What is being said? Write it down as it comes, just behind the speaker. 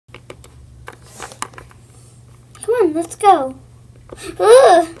on, let's go.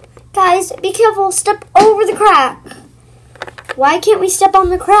 Ugh. Guys, be careful. Step over the crack. Why can't we step on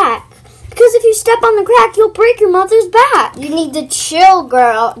the crack? Because if you step on the crack, you'll break your mother's back. You need to chill,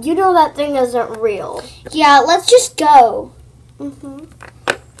 girl. You know that thing isn't real. Yeah, let's just go. Come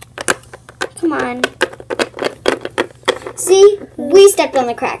on. See? We stepped on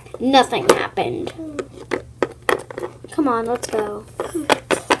the crack. Nothing happened. Come on, let's go.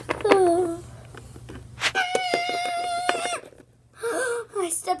 I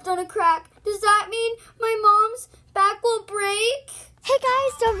stepped on a crack. Does that mean my mom's back will break? Hey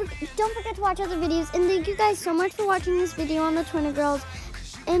guys, don't forget to watch other videos, and thank you guys so much for watching this video on the Twinner Girls.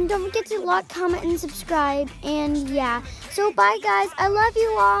 And don't forget to like, comment, and subscribe. And yeah, so bye guys. I love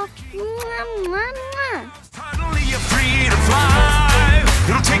you all. Mwah, mwah, mwah. Finally you're free to fly.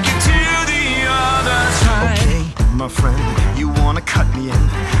 It'll take you to the other side. Okay, my friend, you wanna cut me in.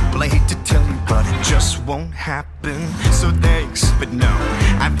 Well, I hate to tell you, but it just won't happen. So thanks, but no,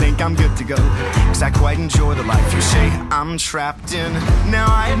 I think I'm good to go. Cause I quite enjoy the life you say I'm trapped in. Now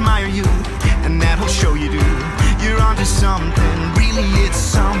I admire you, and that'll show you do. You're onto something, really it's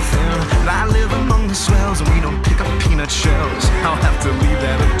something. I live among the swells, and we don't pick up peanut shells. I'll have to leave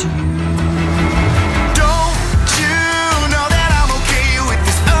that up to you. Don't you know that I'm okay with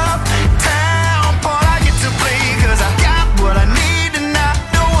this uptown part I get to play? Cause I got what I need, and I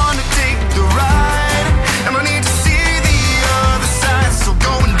don't wanna take the ride. And I need to see the other side, so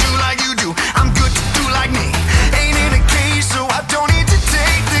go and do like you do. I'm good to do like me. Ain't in a cage, so I don't need to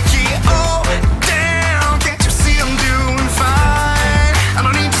take the key. Oh, damn, can't you see I'm doing fine? I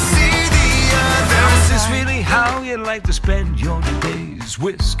don't need to see the other side. Is this really how you like to spend your days?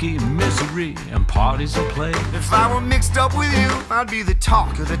 Whiskey, misery, and parties and play. If I were mixed up with you, I'd be the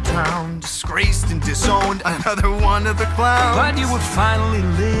talk of the town, disgraced and disowned, another one of the clowns. But you would finally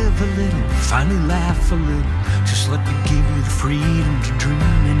live a little, finally laugh a little. Just let me give you the freedom to dream,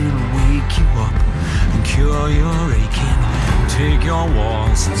 and it'll wake you up and cure your aching. Take your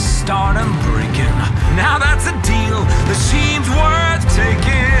walls and start them breaking. Now that's a deal that seems worth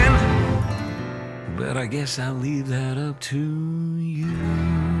taking, but I guess I'll leave that up to you.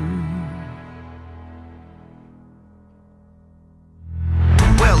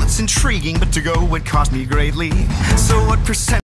 Well, it's intriguing, but to go would cost me greatly. So what percent